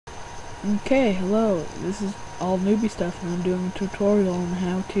Okay, hello, this is AllNoobyStuff and I'm doing a tutorial on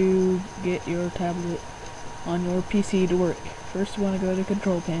how to get your tablet on your PC to work. First you want to go to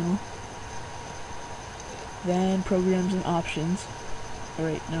Control Panel, then Programs and Options,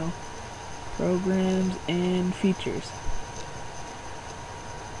 Programs and Features.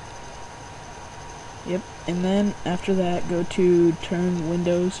 Yep, and then after that go to Turn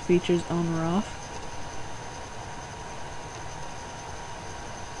Windows Features on or off.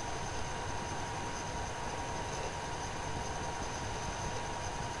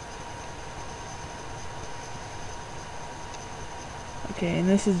 Okay, and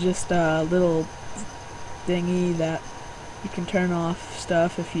this is just a little thingy that you can turn off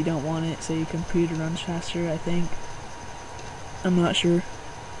stuff if you don't want it so your computer runs faster, I think. I'm not sure.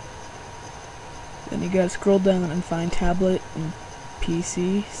 Then you gotta scroll down and find tablet and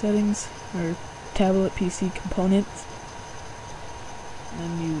PC settings, or tablet PC components. And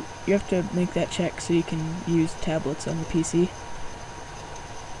then you have to make that check so you can use tablets on the PC.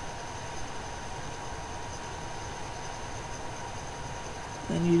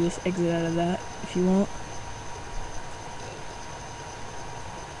 Then you just exit out of that if you want.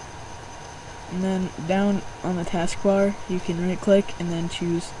 And then down on the taskbar you can right click and then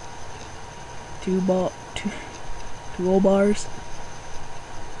choose toolbars.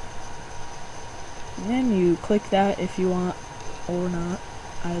 And then you click that if you want or not.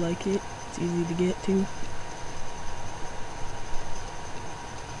 I like it. It's easy to get to.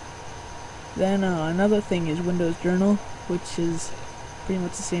 Then another thing is Windows Journal, which is pretty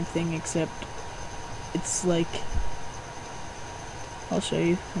much the same thing except it's like, I'll show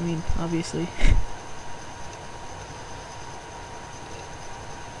you. I mean, obviously.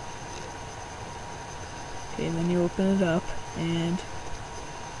 Okay, and then you open it up, and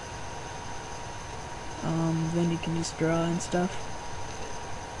then you can just draw and stuff.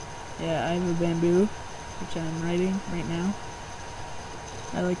 Yeah, I have a bamboo, which I'm writing right now.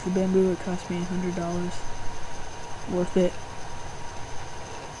 I like the bamboo. It cost me $100. Worth it.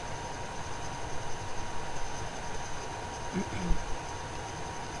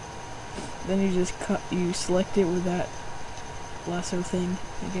 Then you just you select it with that lasso thing,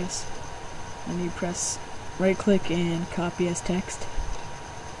 I guess. And you press right click and copy as text.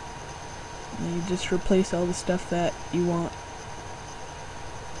 And then you just replace all the stuff that you want.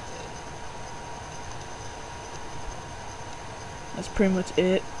 That's pretty much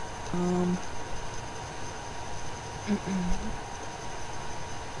it. I'm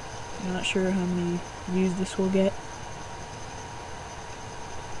not sure how many views this will get.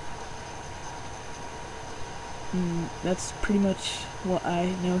 That's pretty much what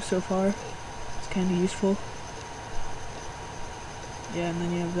I know so far. It's kind of useful. Yeah, and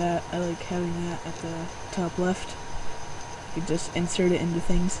then you have that. I like having that at the top left. You can just insert it into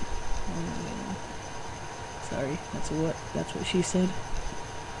things. Sorry, that's what she said.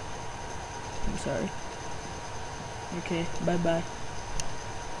 I'm sorry. Okay, bye bye.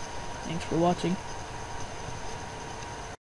 Thanks for watching.